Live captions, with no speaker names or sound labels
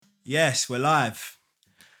Yes, we're live.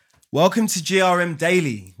 Welcome to GRM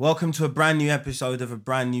Daily. Welcome to a brand new episode of a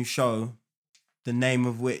brand new show, the name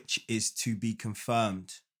of which is To Be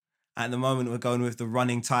Confirmed. At the moment, we're going with the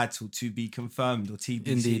running title, To Be Confirmed, or TBC.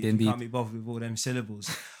 Indeed. You can't be bothered with all them syllables.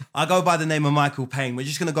 I go by the name of Mikill Pane. We're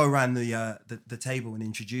just going to go around the table and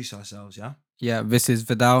introduce ourselves, yeah? Yeah, this is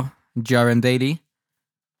Vidal, GRM Daily.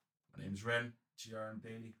 My name's Ren, GRM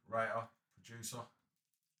Daily, writer, producer.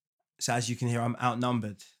 So as you can hear, I'm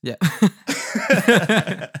outnumbered. Yeah.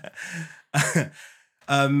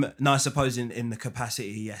 No, I suppose in the capacity,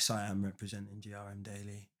 yes, I am representing GRM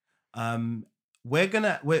Daily.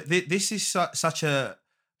 This is such a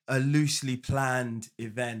loosely planned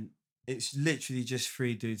event. It's literally just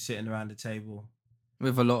three dudes sitting around a table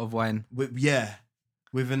With a lot of wine.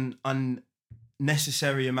 with an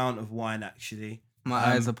unnecessary amount of wine, actually. My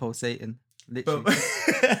eyes are pulsating. Literally.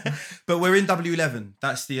 But we're in W11.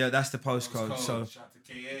 That's the postcode. So Shout out to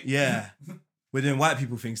KA. yeah, we're doing white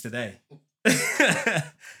people things today.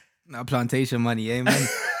 That plantation money, eh, man?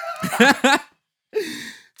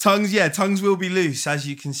 Tongues will be loose, as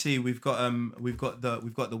you can see. We've got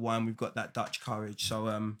the wine, we've got that Dutch courage.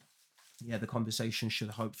 So the conversation should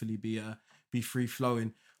hopefully be free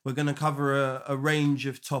flowing. We're gonna cover a range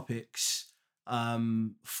of topics,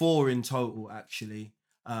 4 in total actually.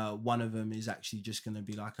 One of them is actually just gonna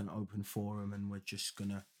be like an open forum, and we're just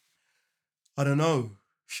gonna, I don't know,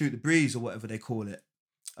 shoot the breeze or whatever they call it.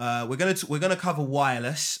 We're gonna cover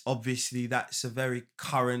wireless. Obviously, that's a very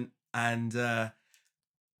current and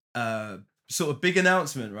sort of big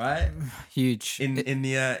announcement, right? Huge. In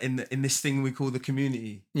this thing we call the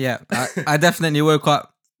community. Yeah, I definitely woke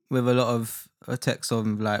up with a lot of texts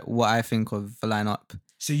on like what I think of the lineup.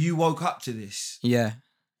 So you woke up to this? Yeah.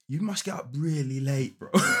 You must get up really late, bro.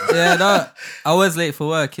 Yeah, no, I was late for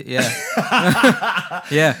work. Yeah.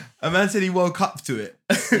 Yeah. A man said he woke up to it.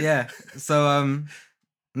 Yeah. So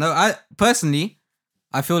no, I personally,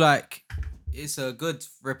 I feel like it's a good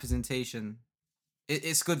representation.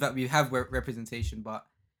 It's good that we have representation, but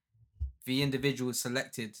the individuals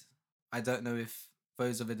selected, I don't know if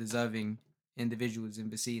those are the deserving individuals in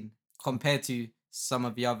the scene compared to some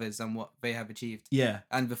of the others and what they have achieved. Yeah.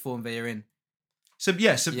 And the form they are in. So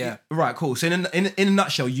right, cool. So in a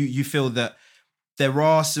nutshell, you feel that there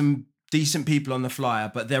are some decent people on the flyer,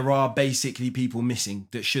 but there are basically people missing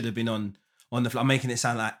that should have been on the flyer. I'm making it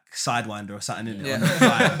sound like Sidewinder or something, isn't it? Yeah. On the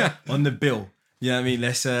flyer, on the bill. You know what I mean?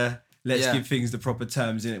 Let's Yeah. give things the proper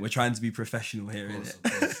terms, innit? We're trying to be professional here,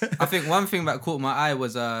 innit? I think one thing that caught my eye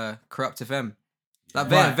was Corrupt FM.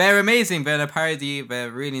 Like Right. they're amazing. They're a parody.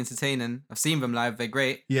 They're really entertaining. I've seen them live. They're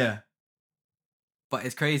great. Yeah. But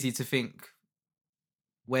it's crazy to think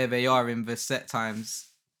where they are in the set times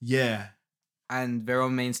Yeah. and they're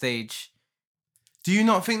on main stage. Do you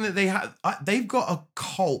not think that they've got a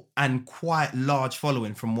cult and quite large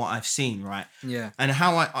following from what I've seen, right? Yeah. And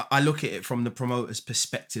how I look at it from the promoter's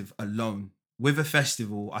perspective alone. With a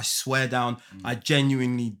festival, I swear down, I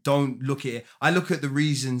genuinely don't look at it. I look at the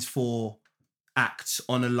reasons for acts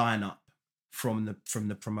on a lineup from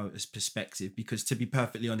the promoter's perspective, because to be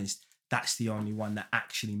perfectly honest, that's the only one that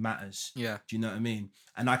actually matters. Yeah. Do you know what I mean?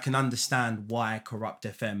 And I can understand why Corrupt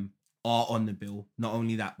FM are on the bill. Not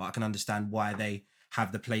only that, but I can understand why they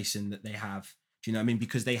have the placing that they have. Do you know what I mean?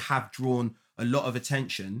 Because they have drawn a lot of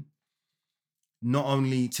attention, not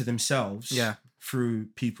only to themselves, Yeah. through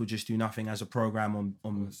People Just Do Nothing as a program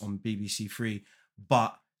on BBC Three,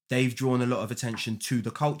 but they've drawn a lot of attention to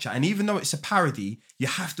the culture. And even though it's a parody, you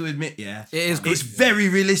have to admit, It is it's very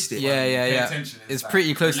realistic. Yeah. attention, It's like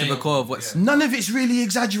pretty close to the relatable, core of what's... yeah. None of it's really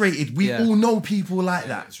exaggerated. We Yeah. all know people like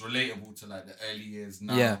that. It's relatable to like the early years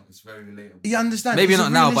now. Yeah. It's very relatable. You understand? Maybe It's a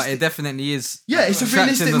not now, but realistic- it definitely is. Yeah, it's a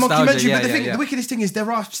attracting realistic nostalgia. mockumentary. Yeah, But yeah. the wickedest thing is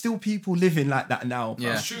there are still people living like that now.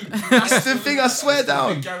 Yeah. That's true. That's the thing, I swear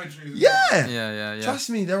down. Yeah. Yeah. Trust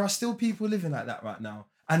me, there are still people living like that right now.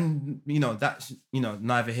 And, that's,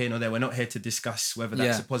 neither here nor there. We're not here to discuss whether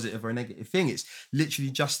that's Yeah. a positive or a negative thing. It's literally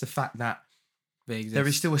just the fact that They exist. there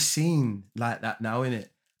is still a scene like that now, innit?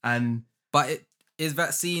 And But is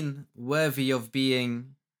that scene worthy of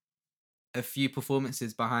being a few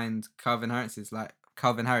performances behind Calvin Harris's, like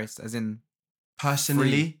Calvin Harris, as in...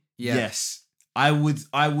 personally, Yeah. yes. I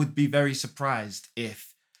would be very surprised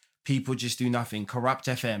if People Just Do Nothing, Corrupt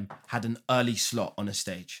FM, had an early slot on a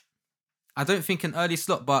stage. I don't think an early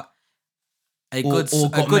slot, but a Or good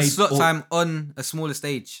got made- slot or- time on a smaller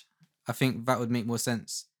stage. I think that would make more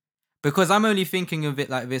sense. Because I'm only thinking of it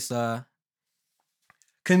like this.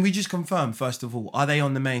 Can we just confirm, first of all, are they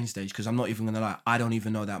on the main stage? Because I'm not even going to lie, I don't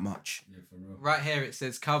even know that much. Yeah, for real. Right here it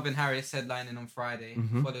says Calvin Harris headlining on Friday,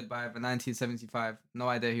 Mhm. followed by the 1975. No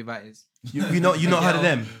idea who that is. You not heard of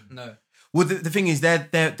them? No. Well, the thing is,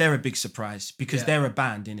 they're a big surprise because Yeah. they're a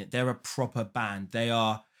band, innit? They're a proper band.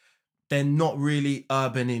 They're not really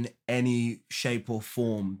urban in any shape or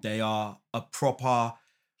form. They are a proper.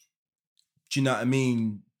 Do you know what I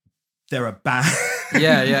mean? They're a band.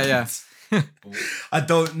 Yeah. I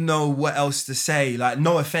don't know what else to say. Like,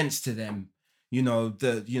 no offense to them.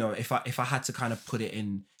 If I had to kind of put it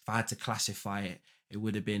in, if I had to classify it, it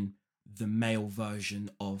would have been the male version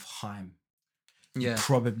of Haim. Yeah.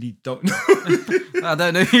 Probably don't know. I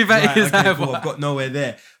don't know who that is. Okay, cool. I've got nowhere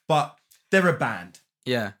there. But they're a band.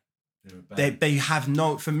 Yeah. They have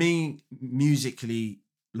no, for me, musically,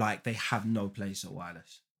 like, they have no place at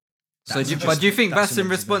Wireless. So do you think that's in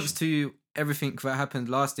response observation. to everything that happened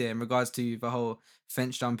last year in regards to the whole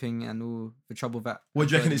fence jumping and all the trouble that... What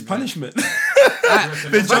do you reckon is punishment? The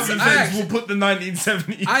The jumping fence will put the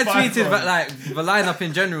 1975 I tweeted on. that like the lineup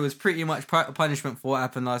in general was pretty much punishment for what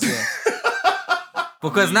happened last year.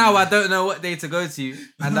 Because now I don't know what day to go to,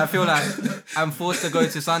 and I feel like I'm forced to go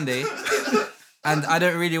to Sunday, and I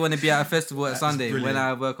don't really want to be at a festival at Sunday brilliant. when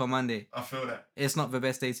I work on Monday. I feel that. It's not the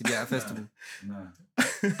best day to be at a festival, No.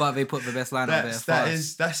 but they put the best lineup there.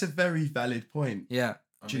 That's a very valid point. Yeah,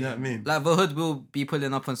 Do you know what I mean? like the hood will be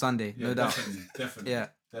pulling up on Sunday, Yeah, no doubt. Definitely. Yeah.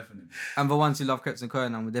 Definitely. And the ones who love Crepes and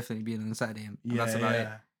Conan will definitely be on Saturday, and that's about it.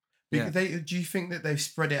 Yeah. Do you think that they've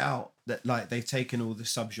spread it out? That like they've taken all the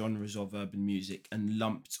subgenres of urban music and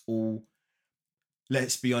lumped all?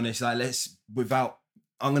 Let's be honest. Like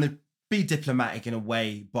I'm gonna be diplomatic in a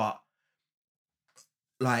way, but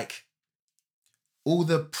like all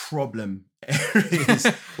the problem areas,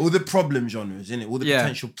 all the problem genres, innit? All the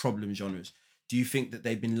potential problem genres. Do you think that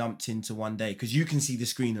they've been lumped into one day? Because you can see the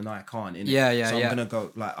screen and I can't, innit? Yeah. So I'm gonna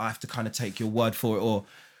go like I have to kind of take your word for it, or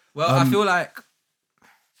Well, I feel like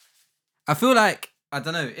I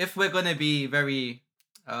don't know if we're gonna be very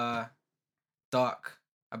dark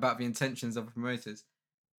about the intentions of the promoters.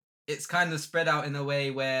 It's kind of spread out in a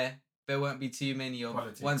way where there won't be too many of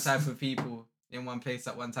Politics. one type of people in one place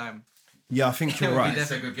at one time. yeah, I think you're It would be right.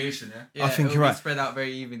 Segregation, yeah? Yeah, I think it you're will be right. spread out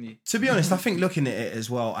very evenly. To be honest, I think looking at it as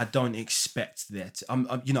well, I don't expect that. I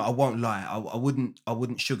won't lie. I wouldn't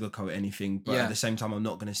sugarcoat anything, but Yeah. at the same time, I'm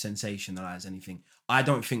not going to sensationalize anything. I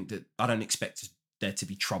don't expect there to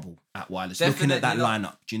be trouble at Wireless. Looking at that Definitely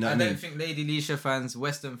lineup, do you know I what I don't mean? think Lady Leisha fans,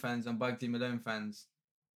 Western fans, and Bugsy Malone fans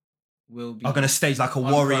will be. Are going to stage like a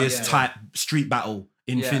On Warriors front, type street battle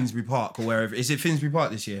in Yeah. Finsbury Park or wherever. Is it Finsbury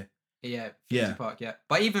Park this year? Yeah, Yeah. Finsbury Park, yeah.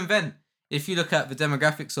 But even then, if you look at the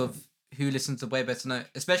demographics of who listens to Way Better Know,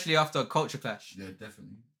 especially after a culture clash, Yeah,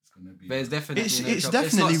 definitely. It's gonna be. there's definitely It's trouble.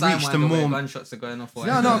 definitely not reached a Sidewinder where more- gunshots are going off. Or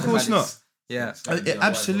No, anything of course like not. that. Yeah, It's gonna be a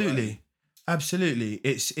wide Absolutely.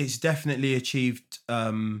 It's definitely achieved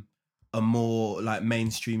a more like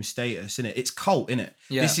mainstream status, innit? It's cult, innit?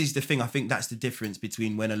 Yeah. This is the thing. I think that's the difference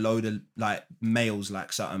between when a load of like males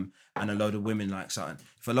like something and a load of women like something.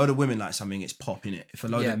 If a load of women like something, it's pop, innit? If a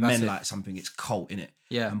load Yeah, of that's men it. like something, it's cult, innit?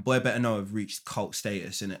 yeah, And Boy Better Know have reached cult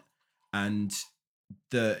status, innit? And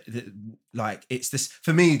the like it's this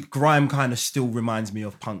for me. Grime kind of still reminds me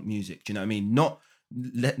of punk music. Do you know what I mean? Not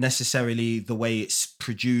necessarily the way it's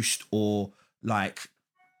produced or like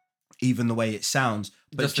even the way it sounds,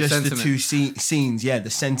 but Just the just the two scenes. Yeah, the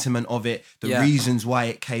sentiment of it, the Yeah. reasons why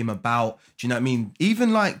it came about. Do you know what I mean?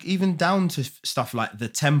 Even down to stuff like the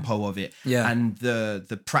tempo of it Yeah. and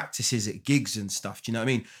the practices at gigs and stuff. Do you know what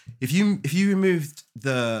I mean? If you removed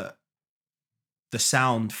the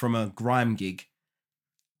sound from a grime gig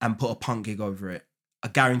and put a punk gig over it, I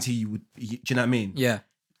guarantee you would. Do you know what I mean? yeah.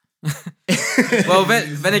 Well,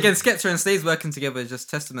 then again, Skepta and Slaves working together is just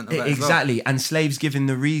testament of that as well. Exactly. And Slaves giving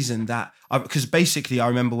the reason that because basically I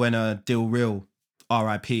remember when Dill Real,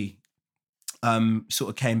 R.I.P. Sort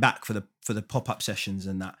of came back for the pop-up sessions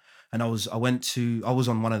and that. And I was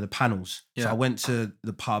on one of the panels. So Yeah. I went to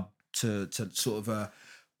the pub to sort of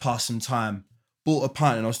pass some time, bought a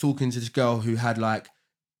pint, and I was talking to this girl who had like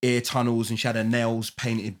ear tunnels and she had her nails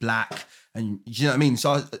painted black. And you know what I mean?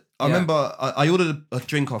 So I remember I ordered a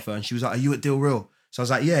drink off her and she was like, "Are you at Dill Real?" So I was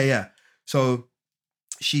like, yeah. So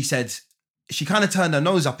she said, she kind of turned her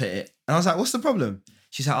nose up at it. And I was like, "What's the problem?"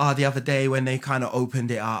 She's like, "The other day when they kind of opened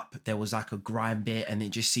it up, there was like a grime bit and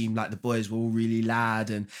it just seemed like the boys were all really loud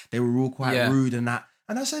and they were all quite rude and that."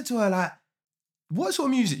 And I said to her like, "What sort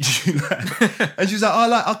of music do you like?" And she was like,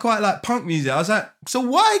 I quite like punk music." I was like, "So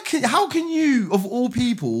how can you, of all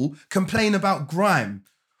people, complain about grime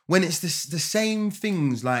when it's the same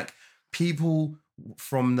things like people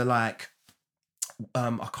from the like, I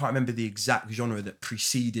can't remember the exact genre that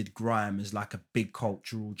preceded grime as like a big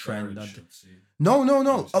cultural trend." No.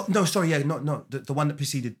 Oh, no, sorry, yeah, no, the one that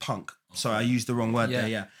preceded punk. Sorry, I used the wrong word there,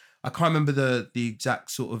 yeah. I can't remember the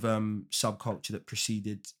exact sort of subculture that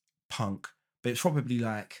preceded punk, but it's probably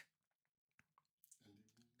like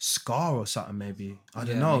ska or something, maybe. I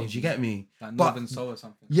don't know. maybe. Do you get me? Like But Northern Soul or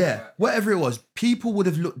something. yeah, Right. whatever it was, people would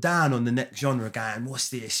have looked down on the next genre going, what's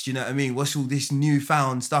this? Do you know what I mean? What's all this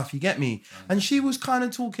newfound stuff? You get me? And she was kind of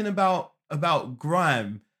talking about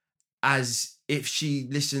grime as if she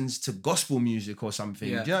listens to gospel music or something.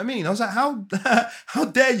 Yeah. Do you know what I mean? I was like, how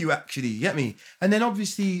dare you actually? You get me? And then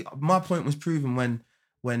obviously my point was proven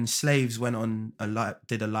when Slaves went on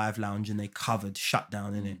did a live lounge and they covered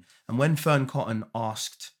Shutdown in it. And when Fern Cotton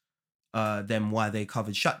asked them why they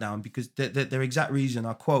covered Shutdown, because their exact reason,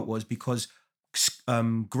 I quote, was because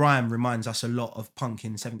grime reminds us a lot of punk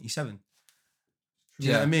in 77. Do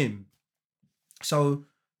you know what I mean? So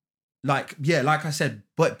like I said,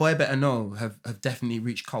 Boy Better Know have definitely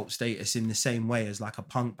reached cult status in the same way as like a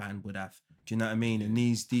punk band would have. Do you know what I mean? And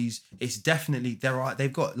these it's definitely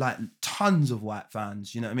they've got like tons of white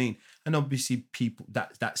fans, you know what I mean? And obviously people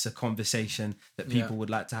that's a conversation that people would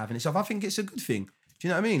like to have in itself. I think it's a good thing. Do you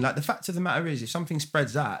know what I mean? Like the fact of the matter is, if something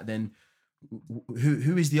spreads out, then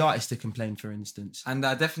who is the artist to complain, for instance? And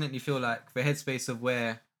I definitely feel like the headspace of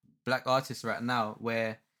where black artists are at now,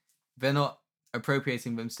 where they're not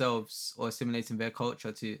appropriating themselves or assimilating their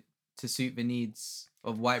culture to suit the needs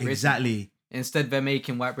of white Britain. Exactly. Instead, they're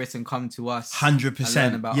making white Britain come to us 100%. and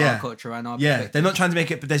learn about our culture and our perspective. They're not trying to make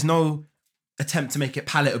it, but there's no attempt to make it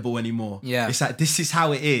palatable anymore. Yeah. It's like, this is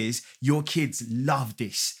how it is. Your kids love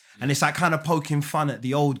this. And it's like kind of poking fun at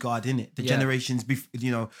the old guard, innit? The generations,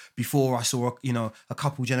 before us, or, a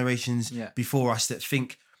couple generations before us that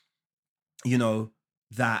think,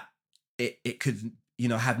 that it could,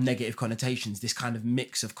 have negative connotations, this kind of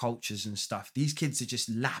mix of cultures and stuff. These kids are just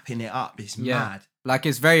lapping it up. It's mad. Like,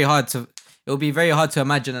 it'll be very hard to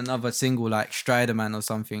imagine another single like Strider Man or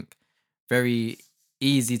something. Very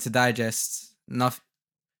easy to digest. Nothing.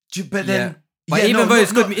 But then... But even though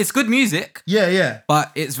it's good music. Yeah.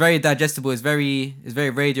 But it's very digestible. It's very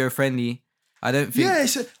radio friendly. I don't think. Yeah,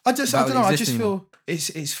 I don't know. I just feel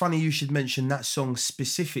it's funny you should mention that song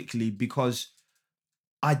specifically, because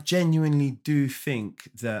I genuinely do think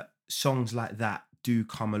that songs like that do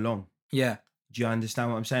come along. Yeah. Do you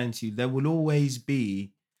understand what I'm saying to you? There will always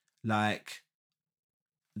be like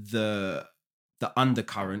the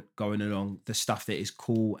undercurrent going along, the stuff that is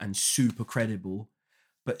cool and super credible.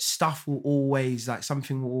 But stuff will always, like,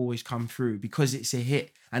 something will always come through because it's a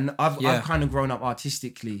hit. And I've kind of grown up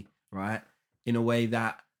artistically, right? In a way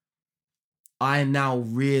that I now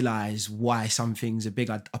realize why some things are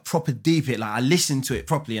big. I proper deep it. Like, I listen to it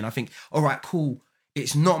properly and I think, all right, cool.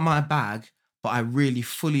 It's not my bag, but I really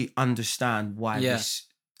fully understand why this.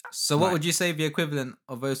 So what would you say the equivalent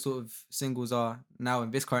of those sort of singles are now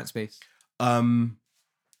in this current space? Shut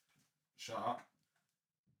Up.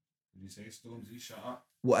 Did you say Stormzy, Shut Up?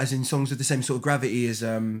 What, as in songs with the same sort of gravity as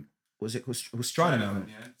was it called Strider Man?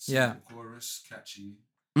 Yeah. Chorus, catchy.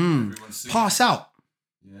 Pass Out.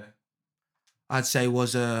 Yeah. I'd say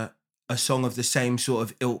was a song of the same sort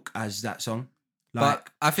of ilk as that song. Like, but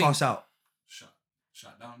I think Pass Out.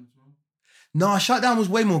 Shut Down as well. No, Shutdown was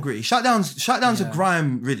way more gritty. Shutdown's a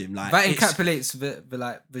grime rhythm. Like, that encapsulates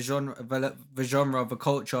the genre of the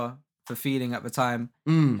culture, the feeling at the time,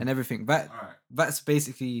 and everything. That's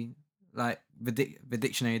basically like the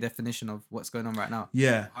dictionary definition of what's going on right now.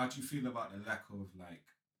 Yeah. How do you feel about the lack of, like,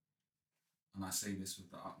 and I say this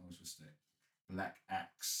with the utmost respect, black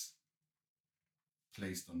acts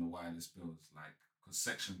placed on the wireless bills, like, because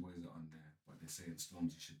Section Boys are on there, but they're saying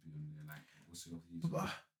Stormzy should be on there. Like, what's your views?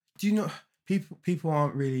 Do you know, people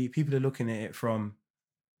are looking at it from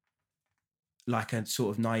like a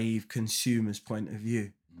sort of naive consumer's point of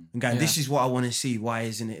view and going, this is what I want to see. Why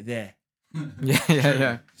isn't it there?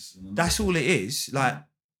 Yeah. That's all it is. Like,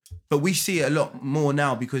 but we see it a lot more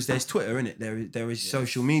now because there's Twitter, innit? There is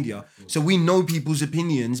social media. So we know people's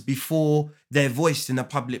opinions before they're voiced in a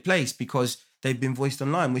public place because they've been voiced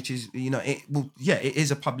online, which is, it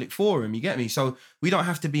is a public forum, you get me? So we don't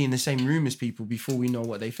have to be in the same room as people before we know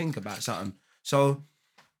what they think about something. So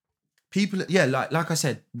people, like I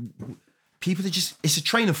said, people are just, it's a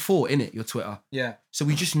train of thought, innit, your Twitter? Yeah. So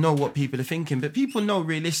we just know what people are thinking, but people know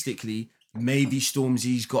realistically, maybe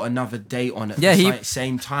Stormzy's got another date on at the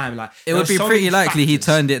same time. Like, it would be pretty likely he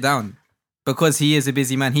turned it down because he is a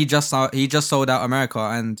busy man. He just sold out America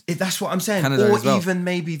and that's what I'm saying. Canada or even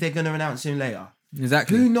maybe they're going to announce him later.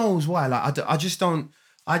 Exactly. Who knows why? Like, I just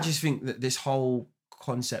think that this whole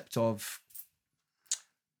concept of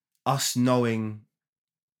us knowing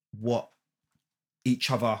what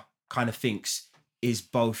each other kind of thinks is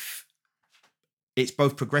both, it's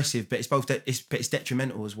both progressive, but it's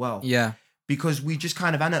detrimental as well. Yeah. because we just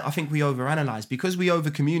kind of, I think we overanalyze. Because we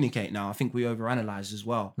over communicate now, I think we overanalyze as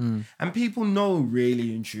well. And people know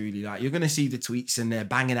really and truly, like, you're going to see the tweets and they're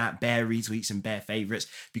banging out bare retweets and bare favorites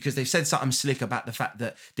because they've said something slick about the fact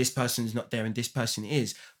that this person's not there and this person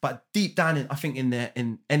is. But deep down, I think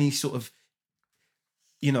in any sort of,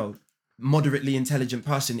 you know, moderately intelligent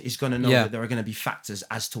person is going to know that there are going to be factors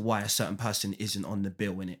as to why a certain person isn't on the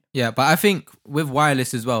bill, innit? Yeah, but I think with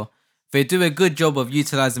wireless as well, they do a good job of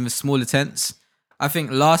utilising the smaller tents. I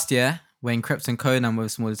think last year, when Krept and Conan were a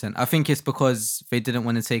smaller tent, I think it's because they didn't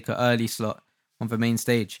want to take an early slot on the main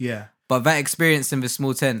stage. Yeah. But that experience in the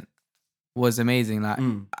small tent was amazing. Like,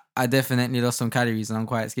 I definitely lost some calories and I'm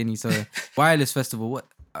quite skinny. So, wireless festival,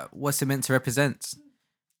 what's it meant to represent?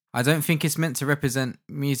 I don't think it's meant to represent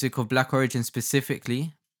music of Black origin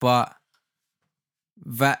specifically, but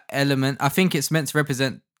that element, I think it's meant to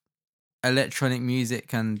represent electronic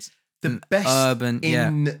music and the best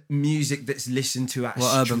urban music that's listened to at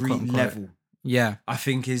well, street level. Yeah, I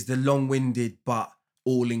think is the long-winded but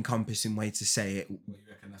all-encompassing way to say it. What, you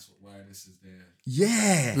reckon that's what wireless is there?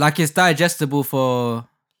 Yeah, like it's digestible for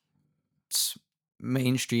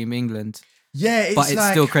mainstream England. Yeah, but it's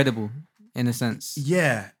like, still credible in a sense.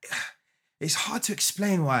 Yeah, it's hard to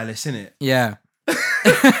explain wireless, isn't it? Yeah.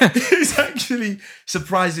 It's actually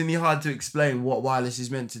surprisingly hard to explain what wireless is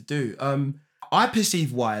meant to do. I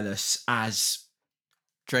perceive wireless as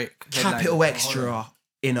Drake Capital Extra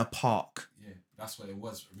in a park. Yeah, that's what it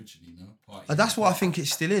was originally, no? That's what I think it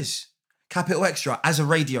still is. Capital Extra as a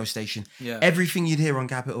radio station. Yeah. Everything you'd hear on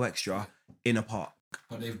Capital Extra in a park.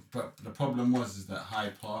 But the problem is that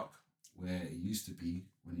Hyde Park, where it used to be,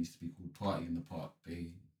 when it used to be called Party in the Park,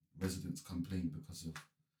 residents complained because of,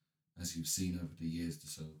 as you've seen over the years, the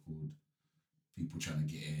so-called people trying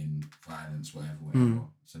to get in, violence, whatever.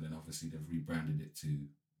 So then obviously they've rebranded it to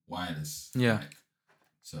wireless. Yeah. Like,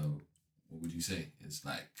 so what would you say is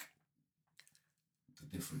like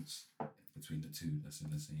the difference between the two that's in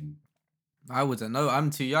the same? I wouldn't know. I'm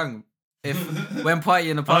too young. If when Party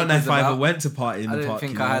in the Park, I don't know if I ever went to Party in the Park. I don't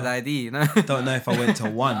think I had ID. You know. Don't know if I went to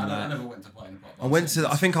one. I never went to Party in the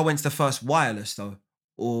Park. I think I went to the first wireless though,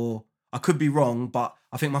 or I could be wrong, but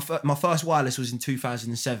I think my first wireless was in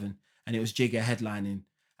 2007, and it was Jigga headlining.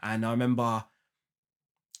 And I remember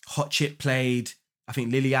Hot Chip played. I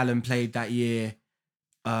think Lily Allen played that year.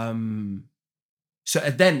 So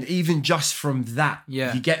then, even just from that,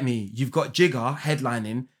 you get me. You've got Jigga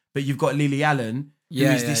headlining, but you've got Lily Allen, who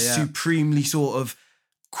is this supremely sort of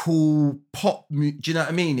cool pop. Do you know what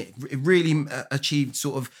I mean? It really achieved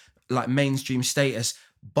sort of like mainstream status,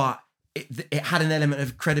 but it had an element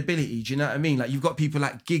of credibility. Do you know what I mean? Like, you've got people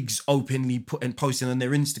like Giggs openly posting on their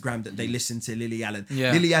Instagram that they listen to Lily Allen.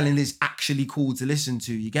 Yeah. Lily Allen is actually cool to listen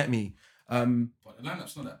to. You get me? But the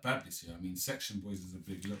lineup's not that bad this year. I mean, Section Boys is a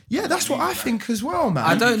big look. Yeah, that's what I think as well, man.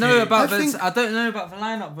 I don't know about the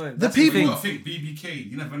lineup, bro. The people I think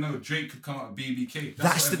BBK. You never know. Drake could come out with BBK.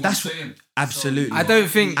 That's what saying. Absolutely. So, I don't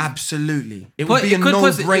think absolutely. It would be a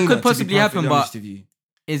no-brainer. It could possibly happen, but you.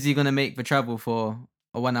 Is he gonna make the travel for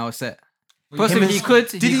a 1 hour set? Possibly he could.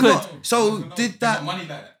 Did he could. Not? So did that money like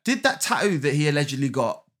that? Did that tattoo that he allegedly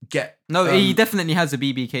got get? No, he definitely has a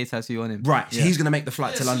BBK tattoo on him. Right, so he's gonna make the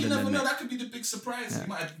flight to London. You never then, know. That could be the big surprise. Yeah. He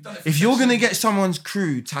might have done it. If you're gonna get someone's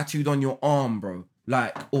crew tattooed on your arm, bro,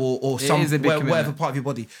 like or some whatever part of your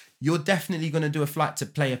body, you're definitely gonna do a flight to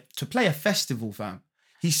play a festival, fam.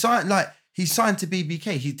 He signed to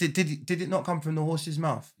BBK. He did it not come from the horse's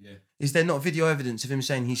mouth? Yeah. Is there not video evidence of him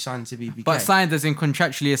saying he signed to BBK? But signed as in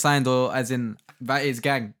contractually assigned, or as in that is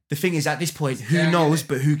gang? The thing is, at this point, who knows,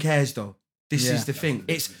 but who cares though? This is the thing.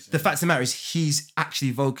 It's the fact of the matter is he's actually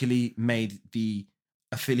vocally made the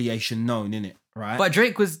affiliation known, innit? Right? But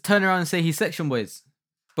Drake was turning around and say he's Section Boys.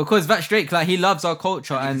 Because that's Drake, like he loves our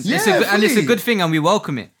culture and Yeah, it's a good thing and we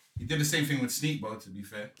welcome it. He did the same thing with Sneakbo, to be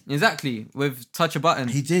fair. Exactly. With Touch a Button.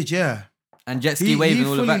 He did, yeah. And Jet Ski Wave and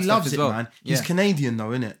all of that stuff as well. Man. He's Canadian though,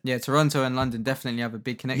 innit? Yeah, Toronto and London definitely have a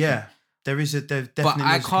big connection. Yeah. There definitely But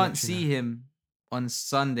I is a can't connection see there. him on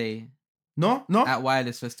Sunday No. at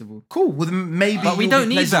Wireless Festival. Cool. Well, then maybe. But we you'll don't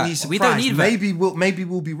be need that. pleasantly We don't surprised. need that. Maybe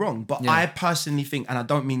we'll be wrong. But Yeah. I personally think, and I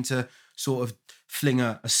don't mean to sort of fling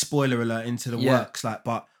a spoiler alert into the works,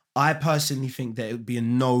 but I personally think that it would be a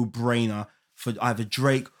no-brainer for either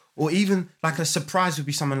Drake or even like a surprise would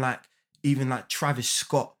be someone like Travis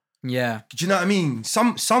Scott. Yeah. Do you know what I mean?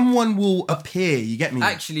 Someone will appear. You get me?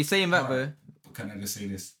 Actually, saying that though. Can I just say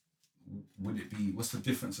this? Would it be? What's the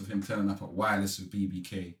difference of him turning up at Wireless with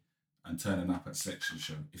BBK and turning up at Section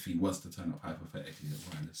Show if he was to turn up hypothetically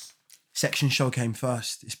at Wireless? Section Show came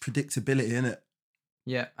first. It's predictability, isn't it?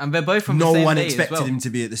 Yeah, and they're both from No the same one day as expected well. him to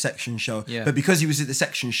be at the section show. Yeah. But because he was at the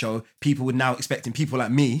section show, people would now expect him, people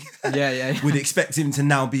like me, Yeah. would expect him to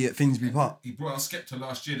now be at Finsbury Park. He brought out Skepta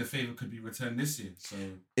last year. The favour could be returned this year. So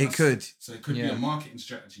It could. So it could be a marketing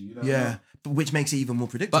strategy. You don't Yeah. know. But which makes it even more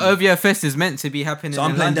predictable. But OVO Fest is meant to be happening So I'm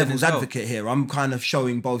in playing London devil's as well. advocate here. I'm kind of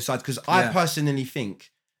showing both sides because I personally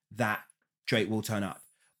think that Drake will turn up.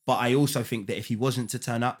 But I also think that if he wasn't to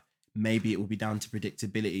turn up, maybe it will be down to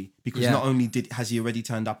predictability. Because not only has he already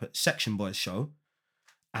turned up at Section Boys show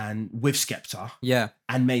and with Skepta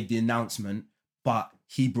and made the announcement, but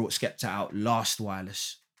he brought Skepta out last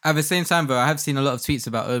Wireless. At the same time, though, I have seen a lot of tweets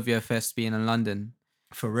about OVO Fest being in London.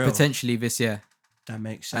 For real. Potentially this year. That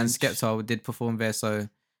makes sense. And Skepta did perform there, so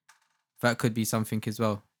that could be something as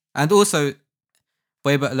well. And also,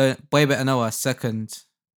 Boy Better Noah second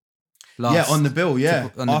last. Yeah, on the bill,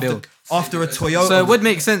 bill. After a Toyota. So it would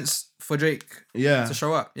make sense for Drake to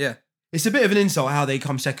show up, It's a bit of an insult how they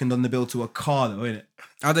come second on the bill to a car though, isn't it?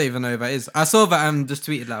 I don't even know who that is. I saw that and just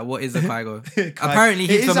tweeted like, what is a Kygo? Apparently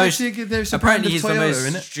he's the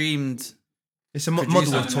most streamed. It's a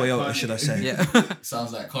model of Toyota, should I say. Yeah.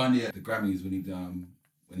 Sounds like Kanye at the Grammys when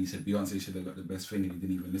he said Beyonce should have got the best thing and he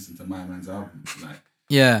didn't even listen to My Man's album.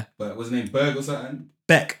 Like, but what's his name? Berg or something?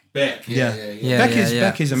 Beck. Yeah.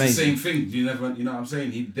 Beck is amazing. It's the same thing. You know what I'm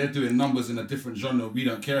saying? They're doing numbers in a different genre we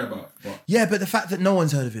don't care about. But but the fact that no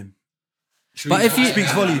one's heard of him. But if you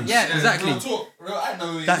speaks volumes. Yeah, exactly. I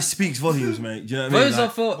know that speaks volumes, mate. Do you know what I mean? Those are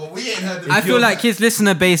for. But we ain't heard them. I feel like his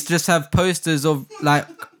listener base just have posters of like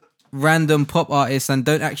random pop artists and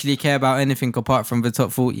don't actually care about anything apart from the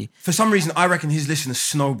top 40. For some reason, I reckon his listeners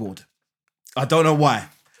snowboard. I don't know why.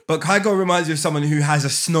 But Kygo reminds me of someone who has a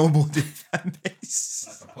snowboarding fan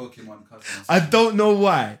base. Like a Pokemon cousin. I don't know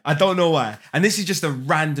why. And this is just a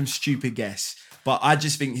random stupid guess. But I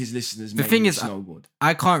just think his listeners snowboard.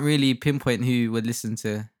 I can't really pinpoint who would listen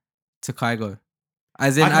to Kygo.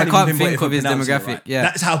 As in, I can't think of his demographic. Right. Yeah,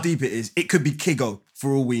 that's how deep it is. It could be Kigo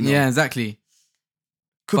for all we know. Yeah, exactly.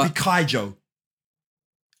 Could be Kaijo.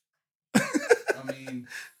 I mean,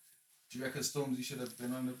 do you reckon Stormzy should have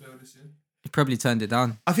been on the bill this year? He probably turned it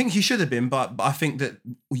down. I think he should have been, but I think that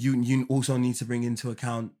you also need to bring into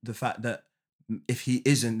account the fact that if he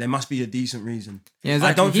isn't, there must be a decent reason. Yeah,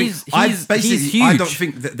 exactly. I don't he's huge. I don't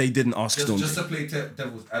think that they didn't ask Stormzy. Just to play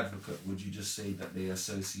devil's advocate, would you just say that they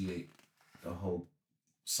associate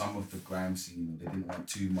some of the grime scene? They didn't want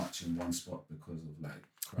too much in one spot because of like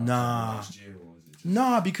last year, or is it just...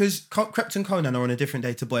 Nah, because Krept and Conan are on a different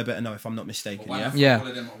day to Boy Better Know, if I'm not mistaken. Why not all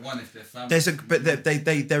of them at one if they're family?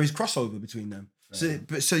 There is crossover between them.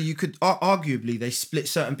 So you could arguably they split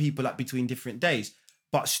certain people up between different days.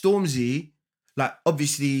 But Stormzy, like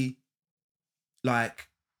obviously, like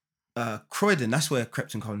Croydon, that's where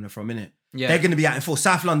Krept and Conan are from, innit? Yeah. They're going to be out in force.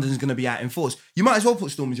 South London's going to be out in force. You might as well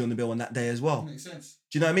put Stormzy on the bill on that day as well. Makes sense.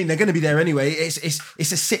 Do you know what I mean? They're going to be there anyway. It's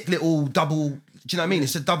a sick little double. Do you know what I mean?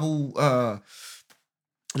 It's a double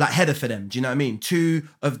like header for them. Do you know what I mean? Two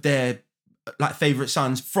of their like favorite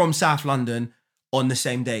sons from South London on the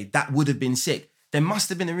same day. That would have been sick. There must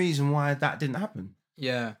have been a reason why that didn't happen.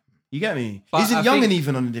 Yeah. You get me? But Isn't Youngin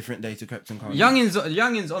even on a different day to Krept and Conan? Youngin's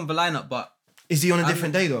on the lineup, but is he on a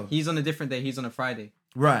different day though? He's on a different day. He's on a Friday.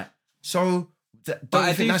 Right. So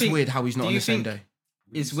I think that's weird how he's not on the same day.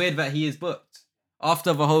 It's weird that he is booked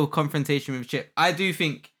after the whole confrontation with Chip. I do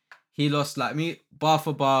think he lost like me bar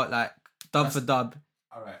for bar, like dub for dub.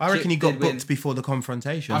 All right. I reckon he got booked before the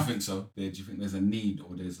confrontation. I think so. Do you think there's a need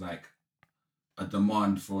or there's like a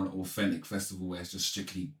demand for an authentic festival where it's just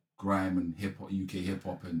strictly grime and hip hop, UK hip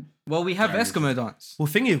hop and? Well, we have Eskimo Dance. Well,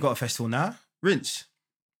 Thingy have got a festival now. Rinse.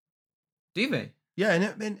 Do they? Yeah,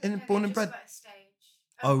 in Born and Bred.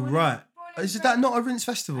 Oh right. Is that not a Rinse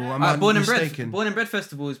festival? Born and Bred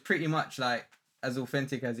Festival is pretty much like as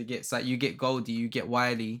authentic as it gets. Like you get Goldie, you get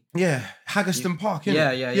Wiley. Yeah, Haggerston Park.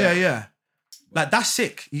 Yeah. Like that's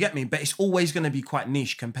sick. You get me? But it's always going to be quite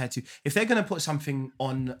niche compared to if they're going to put something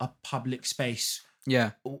on a public space.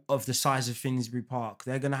 Yeah. Of the size of Finsbury Park,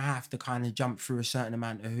 they're going to have to kind of jump through a certain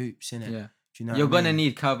amount of hoops in it. Yeah. Do you know? You're going to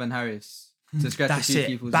need Calvin Harris to scratch that's a few it.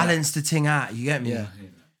 people's Balance the thing out. You get me? Yeah.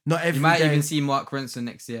 Not every You might day. even see Mark Ronson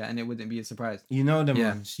next year, and it wouldn't be a surprise. You know them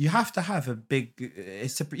ones. You have to have a big.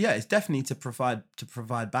 It's definitely to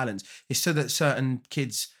provide balance. It's so that certain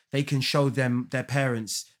kids they can show their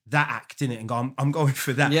parents that act in it and go, I'm going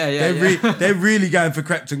for that. They're really going for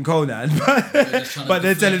Krept and Conan, but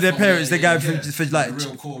they're telling their parents they're going for like the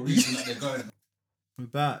real core reason that they're going. We're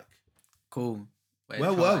back. Cool.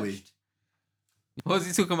 Where were we? What was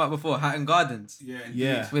he talking about before? Hatton Gardens.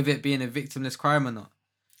 Yeah. With it being a victimless crime or not?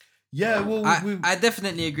 Yeah, well, I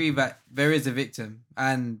definitely agree that there is a victim,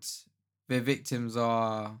 and their victims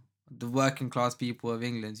are the working class people of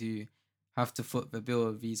England who have to foot the bill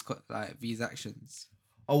of these actions.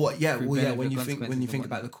 Oh, what? Yeah, Through well, yeah. benefit When you consequences think and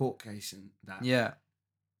about the whatnot. court case and that, Yeah,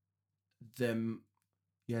 them,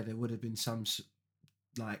 yeah, there would have been some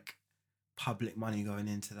like public money going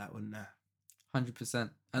into that, wouldn't there?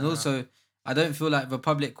 100%. And Yeah. also, I don't feel like the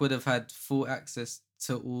public would have had full access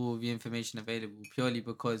to all the information available purely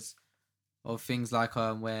because of things like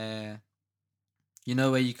where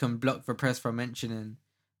where you can block the press from mentioning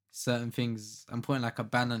certain things and putting like a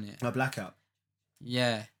ban on it. A blackout.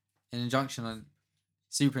 Yeah, an injunction on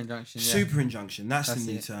super injunction. Yeah. Super injunction. That's the That's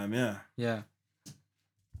new it. term. Yeah. Yeah.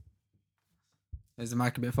 Is the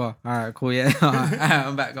mic a bit far? All right, cool. Yeah,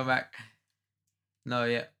 I'm back. No,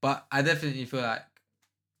 yeah, but I definitely feel like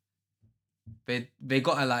they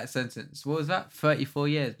got a like sentence. What was that? 34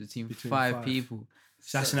 years between five people.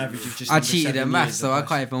 So that's an average of just. I under cheated 7 in maths, years so a I person.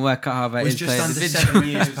 can't even work out how that It was is just per under individual. 7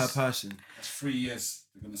 years per person. That's 3 years.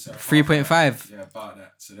 They're gonna say 3.5. Yeah, about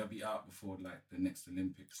that. So they'll be out before like the next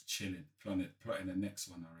Olympics, chilling, plotting the next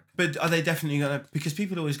one. I reckon. But are they definitely gonna? Because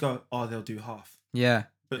people always go, "Oh, they'll do half." Yeah,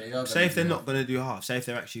 But They are say gonna if they're do not half. gonna do half. Say if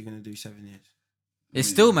they're actually gonna do 7 years. it's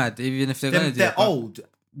still mad, even if they're gonna do They're it, but old.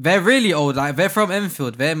 They're really old. Like they're from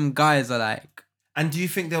Enfield. Them guys are like And do you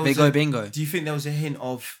think there was? they go bingo. Do you think there was a hint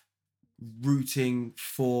of rooting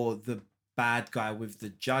for the bad guy with the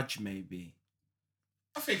judge? Maybe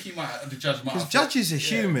I think he might. The judge might. because have judges are thought-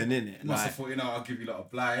 human, innit? He must have Like, thought, I'll give you a lot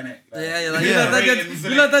of blind, innit? Like, Yeah, you're like, Yeah. ratings, you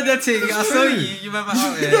innit? not done your thing. I saw you. You remember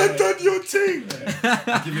how? Yeah. done your thing.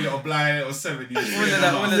 I'll give you a little blind or 7 years. All of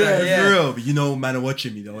that, all of Yeah, that. Yeah. for real. But you know, man, are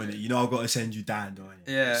watching me though, innit? You know, I've got to send you down, though, innit?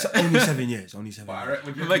 Yeah. So only 7 years. Only 7 But I years.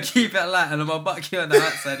 reckon, I'm gonna keep it light and I'm gonna buck you on the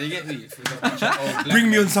outside. You get me?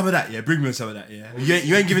 Bring me on some of that, yeah. Bring me on some of that, yeah.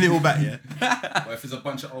 You ain't giving it all back, yeah. But if it's a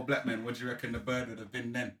bunch of old black men, what do you reckon the bird would have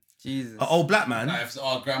been then? Jesus. An old black man. Like if it's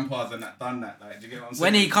our grandpas and that done that, like, do you get what I'm saying?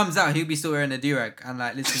 When he comes out, he'll be still wearing a do-rag and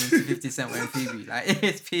like listening to 50 Cent wearing Phoebe. Like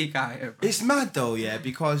it's peak out here, bro. It's mad though, yeah,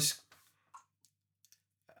 because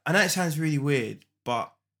I know it sounds really weird,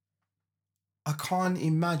 but I can't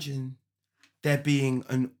imagine there being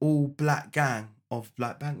an all black gang of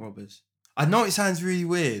black bank robbers. I know it sounds really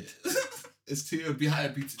weird. It's it would be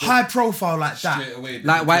High profile like that. straight away.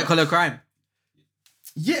 Like white collar crime.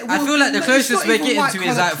 Yeah, I feel like the it's closest not we're even getting to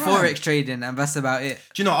is white-collar like crime. forex trading, and that's about it.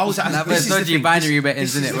 Do you know, I was at Like this those is the dodgy thing, binary this bettings,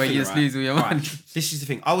 is isn't it? the Where thing, you just right? lose all your money. Right. This is the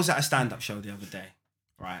thing. I was at a stand-up show the other day,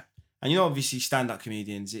 right? And you know, obviously, stand-up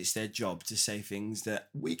comedians, it's their job to say things that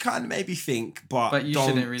we kind of maybe think, But you don't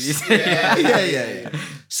shouldn't really say. yeah.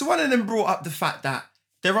 So one of them brought up the fact that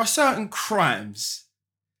there are certain crimes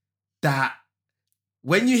that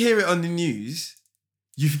when you hear it on the news,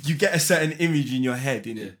 you get a certain image in your head,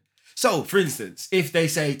 innit? Yeah. So, for instance, if they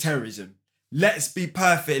say terrorism, let's be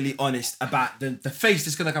perfectly honest about the face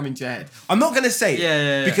that's gonna come into your head. I'm not gonna say it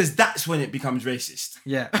Yeah. because that's when it becomes racist.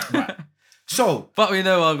 Yeah. Right. So, But we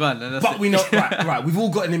know our gun. And that's but it. we know, right, we've all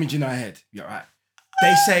got an image in our head. Yeah, right.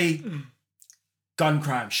 They say gun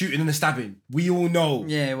crime, shooting and a stabbing. We all know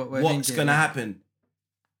Yeah, what we're what's thinking, gonna yeah. happen.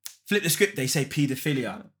 Flip the script, they say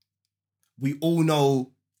paedophilia. We all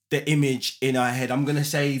know the image in our head. I'm gonna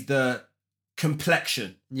say the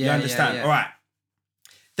complexion. You Yeah, understand? yeah. All right.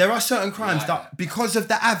 There are certain crimes Like that, that. because of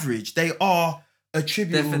the average, they are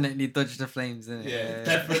attributable. Definitely dodge the flames, innit? Yeah,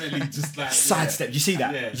 definitely just like Sidestep. You see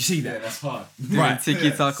that? Yeah, You see Yeah, that? that's hard. Right.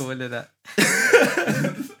 Tiki taka, all of that.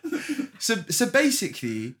 So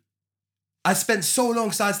basically, I spent so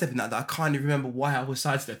long sidestepping that I can't even remember why I was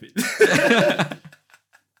sidestepping.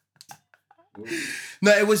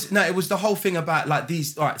 No, it was the whole thing about like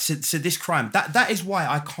these. All right, so this crime that is why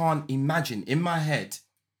I can't imagine in my head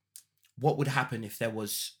what would happen if there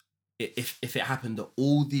was if it happened that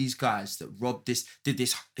all these guys that robbed this, did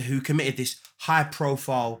this, who committed this high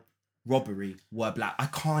profile robbery were black. I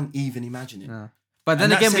can't even imagine it. No. But then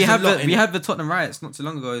And that again, we says a have lot we in had the Tottenham riots not too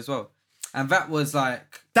long ago as well, and that was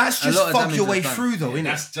like That's a just lot of fuck damage your was way done. through though,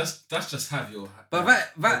 innit? That's just have your. But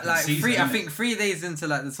that like season, I innit? think 3 days into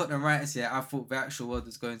like the Tottenham riots, yeah, I thought the actual world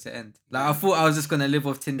was going to end. Like I thought I was just gonna live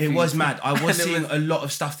off tin. It food. was mad. I was And it seeing was- a lot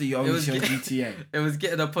of stuff that you only was see on get- GTA. It was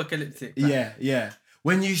getting apocalyptic. like- Yeah.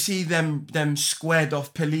 When you see them squared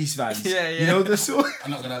off police vans, Yeah. you know the sort. I'm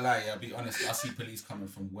not gonna lie, I'll be honest. I see police coming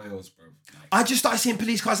from Wales, bro. Like, I just started seeing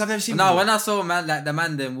police cars I've never seen. No, before. when I saw the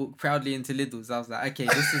man then walk proudly into Lidl's, I was like, okay,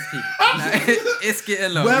 this is peak. Like, it's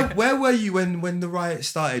getting low. Where were you when the riot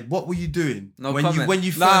started? What were you doing? No when comment.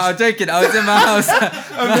 you No, I'm first. joking. I was in my house.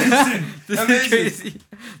 Amazing. This Amazing. is crazy.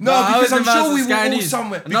 No, I because was in I'm my house sure we with were Sky all News.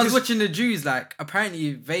 somewhere. And I was because- watching the Jews, like,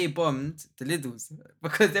 apparently they bombed the Lidl's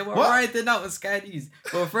because they were What? riding out with Sky News.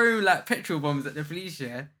 They were throwing, like, petrol bombs at the police,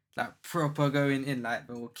 yeah? like proper going in, like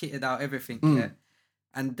they were kitted out, everything, yeah.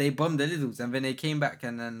 And they bombed the Lidls, and then they came back,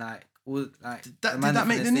 and then like all like Did that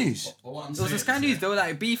make the news? But what I'm It was a saying Sky is News. that- They were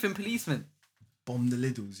like beefing policemen. Bomb the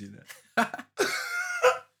Lidls, you know.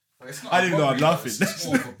 But it's not I a didn't know I'm robbery, though. laughing. It's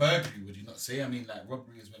more of a burglary, would you not say? I mean, like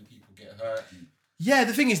robbery is when people get hurt. And Yeah,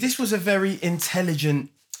 the thing is, this was a very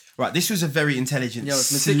intelligent. Right, this was a very intelligent, Yeah, it was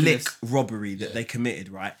slick meticulous. robbery that they committed.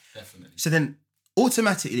 Right. definitely. So then,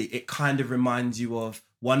 automatically, it kind of reminds you of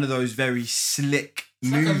one of those very slick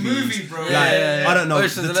It's movies. like a movie, bro. Like, Yeah. I don't know,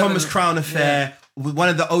 Ocean's the 11. Thomas Crown Affair, one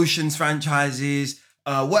of the Ocean's franchises.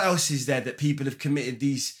 What else is there that people have committed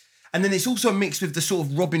these? And then it's also mixed with the sort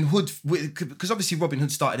of Robin Hood, because obviously Robin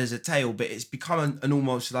Hood started as a tale, but it's become an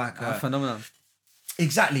almost like A phenomenon.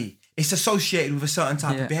 exactly. It's associated with a certain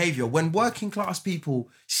type Yeah. of behavior. When working class people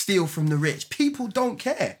steal from the rich, people don't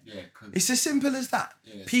care. Yeah, 'cause- It's as simple as that.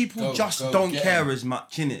 Yeah, People just go don't get care 'em. as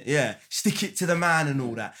much, innit? Yeah. Stick it to the man and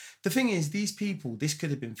all that. The thing is, these people, this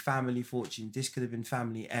could have been family fortune. This could have been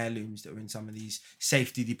family heirlooms that were in some of these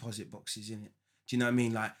safety deposit boxes, innit? Do you know what I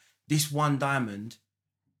mean? Like, this one diamond.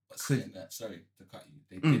 But saying that, sorry to cut you,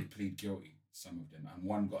 they did plead guilty, some of them, and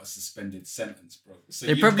one got a suspended sentence, bro. So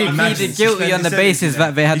They you've probably done- Imagine pleaded guilty on the suspended basis sentence,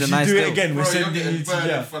 that they had If a you nice do it deal. again, we're Bro, you're sending getting you to burned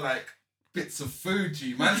jail. for like bits of food,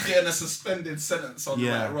 G. Man's getting a suspended sentence on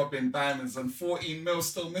Yeah. like robbing diamonds and 14 mil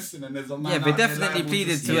still missing, and there's a man Yeah, out they there definitely liable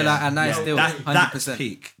pleaded to to steal. like a nice Yo, deal. That's 100%.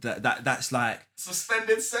 peak. That's like,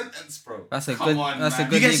 Suspended sentence, bro. That's a Come good- on, that's a man.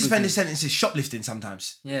 good you get legal suspended thing. sentences shoplifting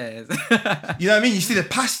sometimes. Yeah. You know what I mean? You see the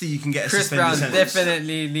pasta, you can get a Chris suspended Brown sentence.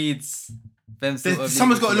 definitely needs them sort of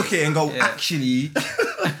Someone's got to legal look at it and go, things. Yeah. actually,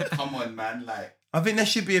 Come on, man. Like, I think there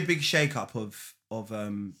should be a big shake-up of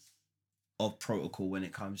protocol when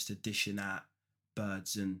it comes to dishing out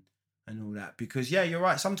birds and all that. Because yeah, you're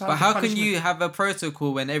right. Sometimes. But the how can punishment- you have a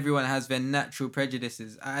protocol when everyone has their natural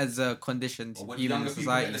prejudices as a condition or to when even younger in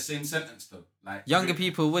people get the society? same sentence though. Like Younger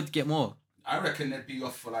people would get more. I reckon they'd be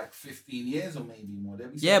off for like 15 years or maybe more.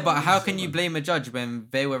 They'd be Yeah, serving but how years can you alone. blame a judge when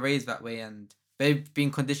they were raised that way and they've been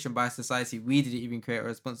conditioned by society we didn't even create or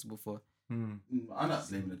responsible for? I'm not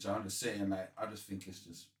blaming the judge. I'm just saying, like, I just think it's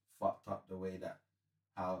just fucked up the way that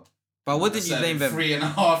how. But wouldn't you blame them?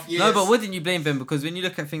 3.5 years. No, but wouldn't you blame them? Because when you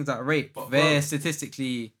look at things like rape, But, they're bro-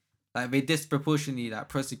 statistically, like, they disproportionately like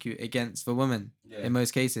prosecute against the woman Yeah. in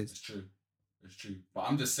most cases. It's true. It's true. But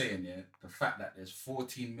I'm just saying, yeah, the fact that there's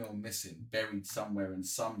 14 mil missing, buried somewhere in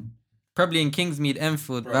some. Probably in Kingsmead,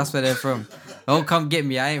 Enfield. Bro. That's where they're from. Don't come get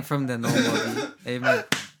me. I ain't from there no more. B. Amen.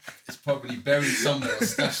 It's probably buried somewhere or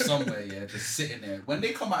stashed somewhere, yeah, just sitting there. When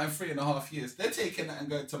they come out in 3.5 years, they're taking that and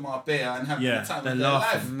going to Marbella and having Yeah, the time they're of their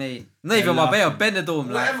laughing. life. Mate. Not even Marbella,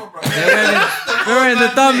 Benidorm. Like, Whatever, bro. they're wearing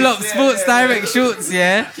the Dunlop Yeah, Sports yeah, Direct shorts,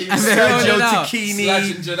 yeah? And they're Sergio rolling out. Tacchini,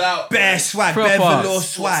 Sludging it out. bare swag, bare Proper. velour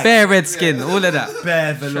swag, Bare red skin, all of that.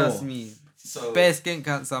 bare velour. Trust me. So, Bare skin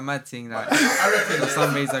counts are mad thing. Like, I reckon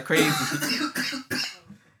some ways are crazy.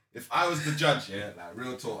 if I was the judge, yeah, like